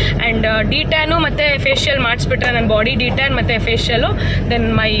ಆಗ್ತಿದೆ. ಆ್ಯಂಡ್ ಡಿಟ್ಯಾನು ಮತ್ತು ಫೇಶಿಯಲ್ ಮಾಡಿಸ್ಬಿಟ್ರೆ ನನ್ನ ಬಾಡಿ ಡಿಟ್ಯಾನ್ ಮತ್ತು facial, then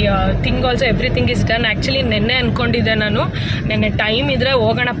my thing also everything is done. Actually ನೆನ್ನೆ ಅಂದ್ಕೊಂಡಿದ್ದೆ ನಾನು, ನೆನ್ನೆ ಟೈಮ್ ಇದ್ದರೆ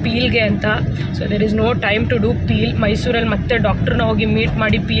ಹೋಗೋಣ ಪೀಲ್ಗೆ ಅಂತ. So so there is no time to do peel. ಮೈಸೂರಲ್ಲಿ ಮತ್ತೆ ಡಾಕ್ಟ್ರನ್ನ ಹೋಗಿ ಮೀಟ್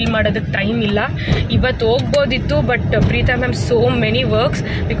ಮಾಡಿ ಪೀಲ್ ಮಾಡೋದಕ್ಕೆ ಟೈಮ್ ಇಲ್ಲ. ಇವತ್ತು ಹೋಗ್ಬೋದಿತ್ತು, but Preetha ma'am so many works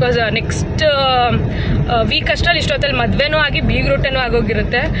because next week ಅಷ್ಟರಲ್ಲಿ ಇಷ್ಟೊತ್ತಲ್ಲಿ ಮದುವೆನೂ ಆಗಿ ಬೀಗ್ರೂಟನೂ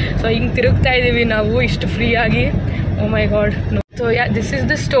ಆಗೋಗಿರುತ್ತೆ. ಸೊ ಹಿಂಗೆ ತಿರುಗ್ತಾ ಇದ್ದೀವಿ ನಾವು ಇಷ್ಟು ಫ್ರೀಯಾಗಿ. ಓ ಮೈ god. So this is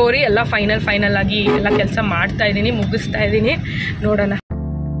the story. ಎಲ್ಲ ಫೈನಲ್ ಆಗಿ ಎಲ್ಲ ಕೆಲಸ ಮಾಡ್ತಾ ಇದ್ದೀನಿ, ಮುಗಿಸ್ತಾ ಇದ್ದೀನಿ. ನೋಡೋಣ.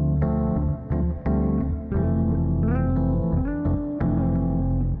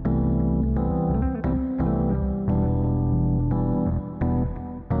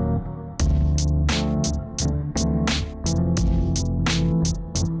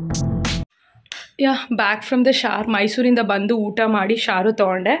 Back from the Shah. ಮೈಸೂರಿಂದ ಬಂದು ಊಟ ಮಾಡಿ ಶಾರು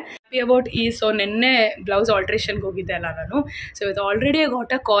ತೊಗೊಂಡೆ. ಹ್ಯಾಪಿ ಅಬೌಟ್ ಸೊ ನೆನ್ನೆ ಬ್ಲೌಸ್ ಆಲ್ಟ್ರೇಷನ್ಗೆ ಹೋಗಿದ್ದೆ ಅಲ್ಲ ನಾನು. ಸೊ ಇದು already I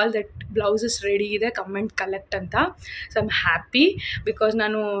got a call that blouse is ready ಇದೆ, ಕಮ್ ಆ್ಯಂಡ್ ಕಲೆಕ್ಟ್ ಅಂತ. So I am happy because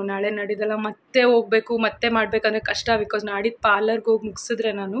ನಾನು ನಾಳೆ ನಾಡಿದ್ದೆಲ್ಲ ಮತ್ತೆ ಹೋಗಬೇಕು, ಮತ್ತೆ ಮಾಡಬೇಕಂದ್ರೆ ಕಷ್ಟ. ಬಿಕಾಸ್ ನಾಡಿದ್ದು ಪಾರ್ಲರ್ಗೆ ಹೋಗಿ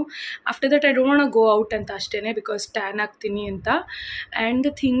ಮುಗಿಸಿದ್ರೆ ನಾನು after that I don't want go out ಅಂತ ಅಷ್ಟೇ, ಬಿಕಾಸ್ ಟ್ಯಾನ್ ಆಗ್ತೀನಿ ಅಂತ. ಆ್ಯಂಡ್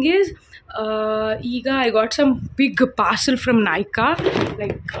ದ ಥಿಂಗ್ ಈಸ್ ಈಗ I got some big parcel from Nykaa.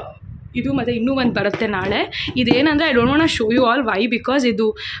 Like ಇದು ಮತ್ತು ಇನ್ನೂ ಒಂದು ಬರುತ್ತೆ ನಾಳೆ. ಇದೇನಂದರೆ I don't want show you all Y, because ಇದು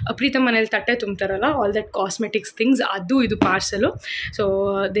ಪ್ರೀತಮ್ ಮನೇಲಿ ತಟ್ಟೆ ತುಂಬ್ತಾರಲ್ಲ, ಆಲ್ ದಟ್ ಕಾಸ್ಮೆಟಿಕ್ಸ್ ಥಿಂಗ್ಸ್, ಅದು ಇದು parcel. So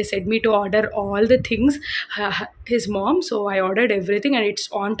they said me to order all the things his ma'am. So I ordered everything and it's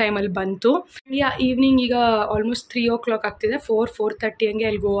on ಟೈಮಲ್ಲಿ ಬಂತು. Evening ಈಗ almost 3 o'clock ಆಗ್ತಿದೆ. 4:30 ಹಂಗೆ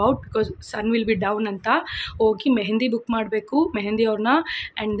I go out because sun will be down ಅಂತ. ಹೋಗಿ mehndi book ಮಾಡಬೇಕು, ಮೆಹಂದಿ ಅವ್ರನ್ನ.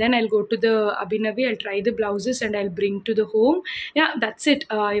 And then I go to the ಅಭಿನವಿ, I try the blouses and I bring to the home. That's it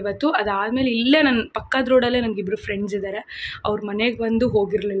ಇವತ್ತು. ಅದಾದಮೇಲೆ ಇಲ್ಲೇ ನನ್ನ ಪಕ್ಕದ ರೋಡಲ್ಲೇ ನನಗಿಬ್ಬರು ಫ್ರೆಂಡ್ಸ್ ಇದ್ದಾರೆ. ಅವ್ರ ಮನೆಗೆ ಬಂದು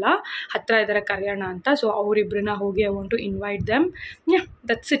ಹೋಗಿರಲಿಲ್ಲ, ಹತ್ತಿರ ಇದ್ದಾರೆ ಕರೆಯೋಣ ಅಂತ. ಸೊ ಅವರಿಬ್ಬರನ್ನ ಹೋಗಿ I want to invite them.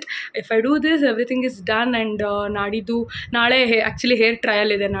 That's it. If I do this everything is done. And ನಾಳೆ ಆ್ಯಕ್ಚುಲಿ ಹೇರ್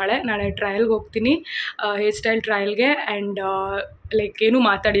ಟ್ರಯಲ್ ಇದೆ. ನಾಳೆ ಟ್ರಯಲ್ಗೆ ಹೋಗ್ತೀನಿ, ಹೇರ್ ಸ್ಟೈಲ್ ಟ್ರಯಲ್ಗೆ. ಆ್ಯಂಡ್ ಲೈಕ್ ಏನೂ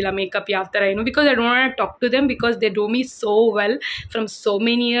ಮಾತಾಡಿಲ್ಲ ಮೇಕಪ್ ಯಾವ ಥರ ಏನು, because I don't want to talk to them because they Dow me so well from so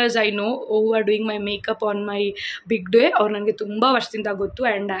many years. I know who are doing my makeup on my big day. ಅವ್ರು ನನಗೆ ತುಂಬ ವರ್ಷದಿಂದ ಗೊತ್ತು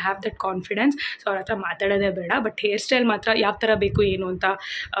and I have that confidence. So ಅವ್ರ ಹತ್ರ ಮಾತಾಡೋದೇ ಬೇಡ. But hair style ಮಾತ್ರ ಯಾವ ಥರ ಬೇಕು ಏನು ಅಂತ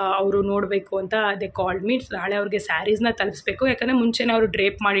ಅವರು ನೋಡಬೇಕು ಅಂತ ದೇ ಕಾಲ್ಡ್ ಮೀ. ನಾಳೆ ಅವ್ರಿಗೆ ಸ್ಯಾರೀಸ್ನ ತಲುಪಿಸ್ಬೇಕು, ಯಾಕಂದರೆ ಮುಂಚೆನೇ ಅವರು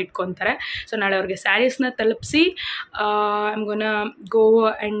ಡ್ರೇಪ್ ಮಾಡಿ ಇಟ್ಕೊತಾರೆ. ಸೊ ನಾಳೆ ಅವ್ರಿಗೆ ಸ್ಯಾರೀಸ್ನ ತಲುಪಿಸಿ I am gonna go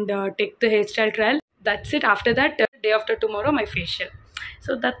and take the hair style trial. That's it. After that, day after tomorrow, my facial.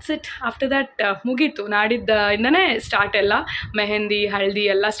 So that's it. After that, ಮುಗೀತು. ನಾಡಿದ್ದಿಂದನೇ ಸ್ಟಾರ್ಟ್ ಎಲ್ಲ ಮೆಹಂದಿ ಹಳದಿ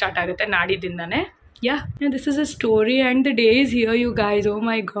ಎಲ್ಲ ಸ್ಟಾರ್ಟ್ ಆಗುತ್ತೆ ನಾಡಿದ್ದಿಂದನೇ. This is a story and the day is here you guys. O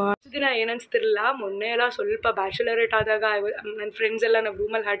my god. ದಿನ ಏನನ್ಸ್ತಿರಲಿಲ್ಲ. ಮೊನ್ನೆ ಎಲ್ಲ ಸ್ವಲ್ಪ ಬ್ಯಾಚುಲರೇಟ್ ಆದಾಗ ನನ್ನ ಫ್ರೆಂಡ್ಸ್ ಎಲ್ಲ ನಾವು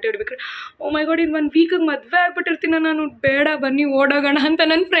ರೂಮಲ್ಲಿ ಹರಟೆ ಇಡ್ಬೇಕಾದ್ರೆ ಓ ಮೈ ಗಾಡ್ ಇನ್ನು 1 ವೀಕಿಗೆ ಮದುವೆ ಆಗ್ಬಿಟ್ಟಿರ್ತೀನಿ ನಾನು, ಬೇಡ ಬನ್ನಿ ಓಡೋಗೋಣ ಅಂತ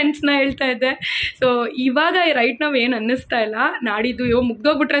ನನ್ನ ಫ್ರೆಂಡ್ಸ್ನ ಹೇಳ್ತಾ ಇದ್ದೆ. ಸೊ ಇವಾಗ ರೈಟ್ ನಾವು ಏನು ಅನ್ನಿಸ್ತಾ ಇಲ್ಲ. ನಾಡಿದ್ದು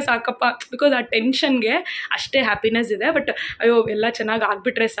ಮುಗ್ದೋಗ್ಬಿಟ್ರೆ ಸಾಕಪ್ಪ, ಬಿಕಾಸ್ ಆ ಟೆನ್ಷನ್ಗೆ ಅಷ್ಟೇ ಹ್ಯಾಪಿನೆಸ್ ಇದೆ. ಬಟ್ ಎಲ್ಲ ಚೆನ್ನಾಗಿ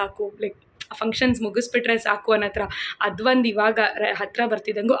ಆಗಿಬಿಟ್ರೆ ಸಾಕು, ಲೈಕ್ ಫಂಕ್ಷನ್ಸ್ ಮುಗಿಸ್ಬಿಟ್ರೆ ಸಾಕು ಅನ್ನೋ ಹತ್ರ ಅದೊಂದು ಇವಾಗ ಹತ್ತಿರ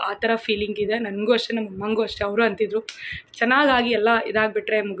ಬರ್ತಿದ್ದಂಗೂ ಆ ಥರ ಫೀಲಿಂಗ್ ಇದೆ. ನನಗೂ ಅಷ್ಟೇ, ನಮ್ಮ ಅಮ್ಮಂಗೂ ಅಷ್ಟೇ. ಅವರು ಅಂತಿದ್ರು ಚೆನ್ನಾಗಾಗಿ ಎಲ್ಲ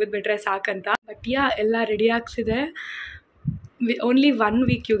ಇದಾಗ್ಬಿಟ್ರೆ ಮುಗಿದ್ಬಿಟ್ರೆ ಸಾಕಂತ. ಬಟ್ ಎಲ್ಲ ready ಆಗ್ಸಿದೆ. Only 1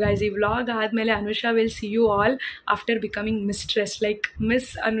 week you guys. ಈ ವ್ಲಾಗ್ ಆದಮೇಲೆ Anusha will see you all after becoming mistress, like miss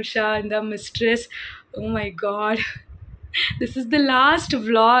Anusha in the mistress. O my god. This is the last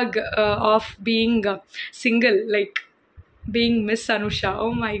vlog of being single, like being Miss Anusha.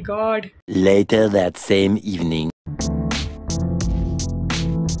 Oh my god. Later that same evening.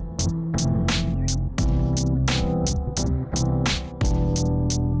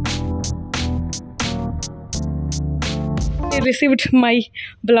 I received my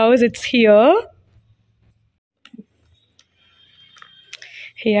blouse. It's here.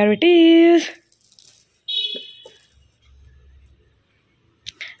 Here it is.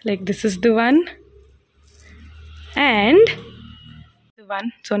 Like this is the one. And one.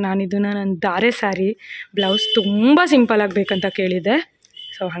 So ನಾನಿದನ್ನು ನನ್ನ ಧಾರೆ sari blouse ತುಂಬ simple ಆಗಬೇಕಂತ ಕೇಳಿದ್ದೆ.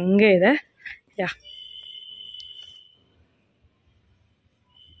 So ಹಾಗೆ ಇದೆ.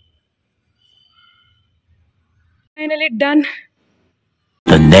 Finally done.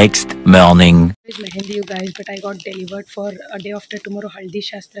 The next morning. Mehendi, you guys, but I got delivered for a day after tomorrow. Haldi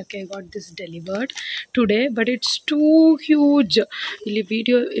Shastrake I got this delivered today, but it's too huge. Illi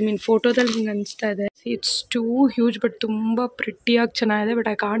video, I mean photoದಲ್ಲಿ ಹಿಂಗೆ ಅನಿಸ್ತಾ ಇದೆ. See, it's too huge, but ತುಂಬ ಪ್ರಿಟ್ಟಿಯಾಗಿ ಚೆನ್ನಾಗಿದೆ. But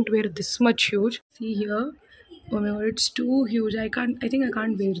I can't wear this much huge. See here, oh my god, it's too huge. I think I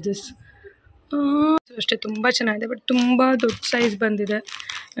can't wear this. ಅಷ್ಟೇ ತುಂಬ ಚೆನ್ನಾಗಿದೆ, but ತುಂಬ ದೊಡ್ಡ ಸೈಜ್ ಬಂದಿದೆ.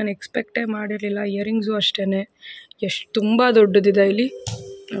 ನಾನು ಎಕ್ಸ್ಪೆಕ್ಟೇ ಮಾಡಿರಲಿಲ್ಲ. ಇಯರಿಂಗ್ಸು ಅಷ್ಟೇ ಎಷ್ಟು ತುಂಬ ದೊಡ್ಡದಿದೆ ಇಲ್ಲಿ.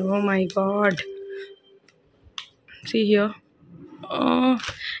 ಓ ಮೈ ಗಾಡ್. See here.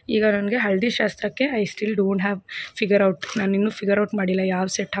 ಈಗ ನನಗೆ ಹಳದಿ ಶಾಸ್ತ್ರಕ್ಕೆ I still don't have figure out. ನಾನು ಇನ್ನೂ ಫಿಗರ್ ಔಟ್ ಮಾಡಿಲ್ಲ ಯಾವ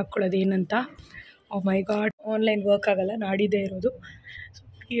ಸೆಟ್ ಹಾಕ್ಕೊಳ್ಳೋದು ಏನಂತ. ಓ ಮೈ ಗಾಡ್. ಆನ್ಲೈನ್ ವರ್ಕ್ ಆಗೋಲ್ಲ, ನಾಡಿದ್ದೇ ಇರೋದು.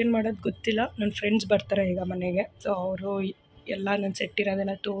 ಏನು ಮಾಡೋದು ಗೊತ್ತಿಲ್ಲ. ನನ್ನ ಫ್ರೆಂಡ್ಸ್ ಬರ್ತಾರೆ ಈಗ ಮನೆಗೆ. ಸೊ ಅವರು ಎಲ್ಲ ನಾನು ಸೆಟ್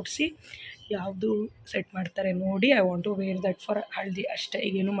ಇರೋದೆಲ್ಲ ತೋರಿಸಿ ಯಾವುದು ಸೆಟ್ ಮಾಡ್ತಾರೆ ನೋಡಿ. I want to wear that for ಹಳದಿ ಅಷ್ಟೇ,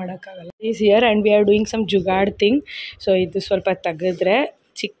 ಈಗೇನು ಮಾಡೋಕ್ಕಾಗಲ್ಲ. Is here and we are doing some jugaad thing. So ಇದು ಸ್ವಲ್ಪ ತೆಗೆದ್ರೆ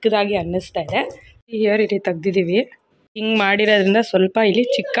ಚಿಕ್ಕದಾಗಿ ಅನ್ನಿಸ್ತಾ ಇದೆ. ಹಿಯರ್ ಇಲ್ಲಿ ತೆಗ್ದಿದ್ದೀವಿ. ಹಿಂಗೆ ಮಾಡಿರೋದ್ರಿಂದ ಸ್ವಲ್ಪ ಇಲ್ಲಿ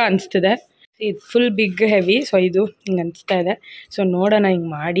ಚಿಕ್ಕ ಅನಿಸ್ತಿದೆ. ಇದು ಫುಲ್ ಬಿಗ್ ಹೆವಿ. ಸೊ ಇದು ಹಿಂಗೆ ಅನಿಸ್ತಾ ಇದೆ. ಸೊ ನೋಡೋಣ ಹಿಂಗೆ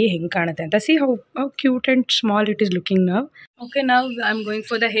ಮಾಡಿ ಹೆಂಗೆ ಕಾಣುತ್ತೆ ಅಂತ. C how cute and small it is looking now. Okay, ನಾವು I am going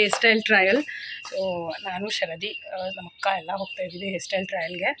for the hair style trial. So ನಾನು ಶರದಿ ನಮ್ಮ ಅಕ್ಕ ಎಲ್ಲ ಹೋಗ್ತಾ ಇದ್ದೀವಿ ಹೇರ್ ಸ್ಟೈಲ್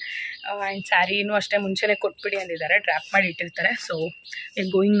ಟ್ರಯಲ್ಗೆ. ಆ್ಯಂಡ್ ಸ್ಯಾರಿನೂ ಅಷ್ಟೇ ಮುಂಚೆನೇ ಕೊಟ್ಬಿಡಿ ಅಂದಿದ್ದಾರೆ, ಡ್ರಾಪ್ ಮಾಡಿ ಇಟ್ಟಿರ್ತಾರೆ. ಸೊ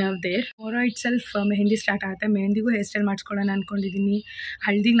ಗೋಯಿಂಗ್ ನಾವ್ there. It self mehndi start ಆಗುತ್ತೆ. ಮೆಹಂದಿಗೂ ಹೇರ್ ಸ್ಟೈಲ್ ಮಾಡ್ಸ್ಕೊಳ್ಳೋಣ ಅಂದ್ಕೊಂಡಿದ್ದೀನಿ.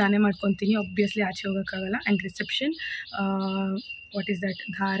 ಹಳದಿಗೆ ನಾನೇ ಮಾಡ್ಕೊತೀನಿ, ಒಬ್ವಿಯಸ್ಲಿ ಆಚೆ ಹೋಗೋಕ್ಕಾಗಲ್ಲ. And reception what is that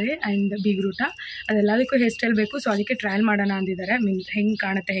ಧಾರೆ ಆ್ಯಂಡ್ ಬೀಗ್ರೂಟ ಅದೆಲ್ಲದಕ್ಕೂ ಹೇರ್ ಸ್ಟೈಲ್ ಬೇಕು. ಸೊ ಅದಕ್ಕೆ ಟ್ರಯಲ್ ಮಾಡೋಣ ಅಂದಿದ್ದಾರೆ. ಹೆಂಗೆ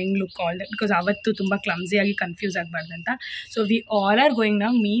ಕಾಣುತ್ತೆ, ಹೆಂಗೆ ಲುಕ್ ಆಲ್ ದಟ್, ಬಿಕಾಸ್ ಅವತ್ತು ತುಂಬ ಕ್ಲಮ್ಸಿಯಾಗಿ confuse ಆಗಬಾರ್ದಂತ. So we all are going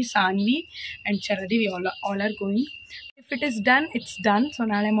ನಾವು, me, Saanvi and Sharadi, we all are going. If it is done it's done. So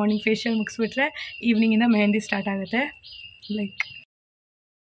ನಾಳೆ ಮಾರ್ನಿಂಗ್ ಫೇಶಿಯಲ್ ಮುಗಿಸ್ಬಿಟ್ರೆ ಈವ್ನಿಂಗಿಂದ ಮೆಹಂದಿ ಸ್ಟಾರ್ಟ್ ಆಗುತ್ತೆ. Like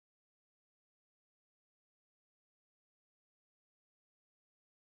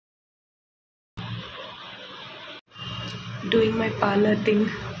doing my parlor thing,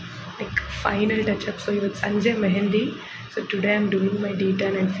 like final touch up. So it's Sanjay Mehendi. So today I'm doing my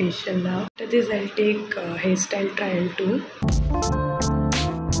detail and facial now. After this I'll take hairstyle trial too.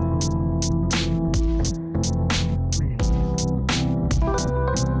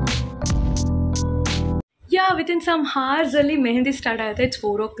 Yeah, within some hours ಅಲ್ಲಿ mehndi start ಆಗುತ್ತೆ. It's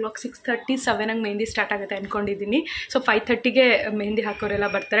 4 o'clock, 6:30, 7 ಹಂಗೆ mehndi start ಆಗುತ್ತೆ ಅಂದ್ಕೊಂಡಿದ್ದೀನಿ. So 5:30ಗೆ mehndi ಹಾಕೋರೆಲ್ಲ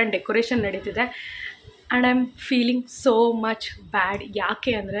ಬರ್ತಾರೆ and decoration ನಡೀತಿದೆ. And I am feeling so much ಬ್ಯಾಡ್.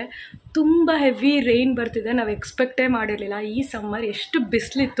 ಯಾಕೆ ಅಂದರೆ ತುಂಬ ಹೆವಿ ರೈನ್ ಬರ್ತಿದೆ. ನಾವು ಎಕ್ಸ್ಪೆಕ್ಟೇ ಮಾಡಿರಲಿಲ್ಲ. ಈ ಸಮ್ಮರ್ ಎಷ್ಟು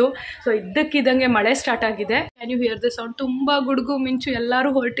ಬಿಸಿಲಿತ್ತು. ಸೊ ಇದ್ದಕ್ಕಿದ್ದಂಗೆ ಮಳೆ ಸ್ಟಾರ್ಟ್ ಆಗಿದೆ. Can you here the sound? ತುಂಬ ಗುಡುಗು ಮಿಂಚು, ಎಲ್ಲರೂ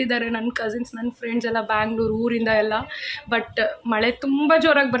ಹೊರಟಿದ್ದಾರೆ. ನನ್ನ ಕಸಿನ್ಸ್, ನನ್ನ ಫ್ರೆಂಡ್ಸ್ ಎಲ್ಲ ಬ್ಯಾಂಗ್ಳೂರು ಊರಿಂದ ಎಲ್ಲ. ಬಟ್ ಮಳೆ ತುಂಬ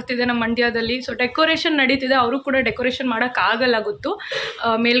ಜೋರಾಗಿ ಬರ್ತಿದೆ ನಮ್ಮ ಮಂಡ್ಯದಲ್ಲಿ. ಸೊ ಡೆಕೋರೇಷನ್ ನಡೀತಿದೆ. ಅವರು ಕೂಡ ಡೆಕೋರೇಷನ್ ಮಾಡೋಕ್ಕಾಗಲ್ಲ ಗೊತ್ತು,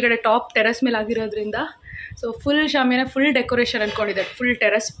 ಮೇಲ್ಗಡೆ ಟಾಪ್ ಟೆರೆಸ್ ಮೇಲೆ ಆಗಿರೋದ್ರಿಂದ. ಸೊ ಫುಲ್ ಶಾಮಿಯಾನ ಫುಲ್ ಡೆಕೋರೇಷನ್ ಅಂದ್ಕೊಂಡಿದ್ದೆ, ಫುಲ್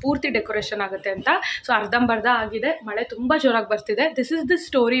ಟೆರೆಸ್ ಪೂರ್ತಿ ಡೆಕೋರೇಷನ್ ಆಗುತ್ತೆ ಅಂತ. ಸೊ ಅರ್ಧಂಬರ್ಧ ಆಗಿದೆ. ಮಳೆ ತುಂಬ ಜೋರಾಗಿ ಬರ್ತಿದೆ. This is the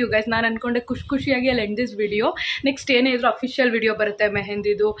story you guys. ನಾನು ಅಂದ್ಕೊಂಡೆ ಖುಷಿಯಾಗಿ ಅಲ್ಲಿ ಎಂಡ್ ದಿಸ್ ವಿಡಿಯೋ. ನೆಕ್ಸ್ಟ್ ಏನೇ ಇದ್ರು ಅಫಿಷಿಯಲ್ ವಿಡಿಯೋ ಬರುತ್ತೆ,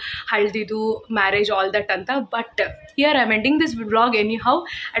 ಮೆಹಂದಿದು, ಹಳ್ದಿದು, ಮ್ಯಾರೇಜ್, ಆಲ್ ದಟ್ ಅಂತ. But here I am ending this vlog any how.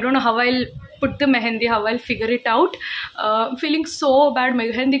 I don't know how I'll put the mehndi, how I'll figure it out. Feeling so ಬ್ಯಾಡ್.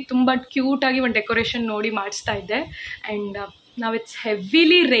 ಮೆಹಂದಿಗೆ ತುಂಬ ಕ್ಯೂಟಾಗಿ ಒಂದು decoration ನೋಡಿ ಮಾಡಿಸ್ತಾ ಇದ್ದೆ. And now it's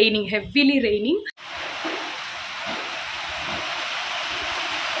heavily raining.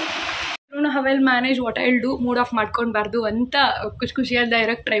 I don't know how I'll manage, what I'll do. Mood of ಮಾಡ್ಕೊಳ್ಬಾರ್ದು ಅಂತ ಖುಷಿಯಾದ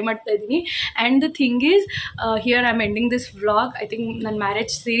ಇರೋಕ್ಕೆ try ಮಾಡ್ತಾ ಇದ್ದೀನಿ. And the thing is here I am ending this vlog. I think ನನ್ನ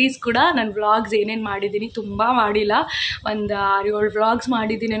ಮ್ಯಾರೇಜ್ ಸೀರೀಸ್ ಕೂಡ ನನ್ನ vlogs ಏನೇನು ಮಾಡಿದ್ದೀನಿ, ತುಂಬ ಮಾಡಿಲ್ಲ, ಒಂದು 6-7 ವ್ಲಾಗ್ಸ್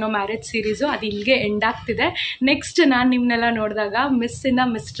ಮಾಡಿದ್ದೀನೇನೋ ಮ್ಯಾರೇಜ್ ಸೀರೀಸು. ಅದು ಇಲ್ಲಿಗೆ ಎಂಡ್ ಆಗ್ತಿದೆ. ನೆಕ್ಸ್ಟ್ ನಾನು ನಿಮ್ಮನ್ನೆಲ್ಲ ನೋಡಿದಾಗ ಮಿಸ್ಸಿಂದ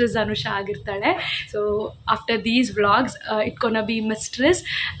mistress Anusha ಆಗಿರ್ತಾಳೆ. So after these vlogs it gonna B mistress.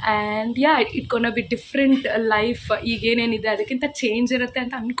 And yeah, it gonna be different life. ಈಗೇನೇನಿದೆ ಅದಕ್ಕಿಂತ ಚೇಂಜ್ ಇರುತ್ತೆ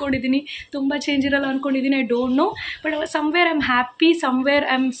ಅಂತ ಅಂದ್ಕೊಂಡಿದ್ದೀನಿ. ತುಂಬ ಚೇಂಜ್ ಇರಲ್ಲ ಅಂದ್ಕೊಂಡಿದ್ದೀನಿ, I don't know. But somewhere I am happy, somewhere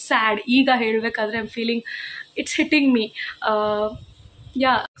I am sad. ಈಗ ಹೇಳಬೇಕಾದ್ರೆ I am feeling it's hitting me.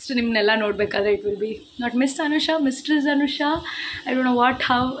 Yeah, next ನಿಮ್ಮನ್ನೆಲ್ಲ ನೋಡಬೇಕಾದ್ರೆ it will be not miss Anusha, mistress Anusha, I don't know what,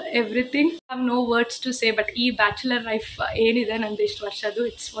 how, everything. I have no words to say. But ಈ bachelor life ಏನಿದೆ ನಂದು ಇಷ್ಟು ವರ್ಷದ್ದು,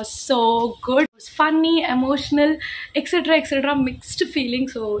 it's was so good, funny, emotional, etcetera mixed feeling.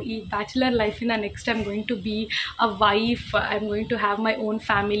 So ಈ bachelor ಲೈಫಿಂದ next I am going to be a wife, I am going to have my own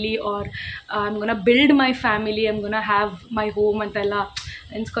family, R I am gonna build my family, I am gonna have my home ಅಂತೆಲ್ಲ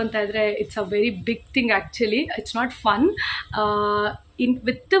ಎನ್ಸ್ಕೊತಾ ಇದ್ರೆ it's a very big thing actually. It's not fun.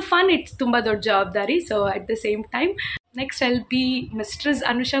 With the fun, it's tumba dod jawabdari. So at the same time, next I'll be Mistress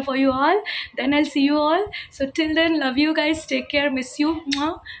Anusha for you all. Then I'll see you all. So till then, love you guys. Take care. Miss you.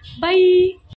 Bye.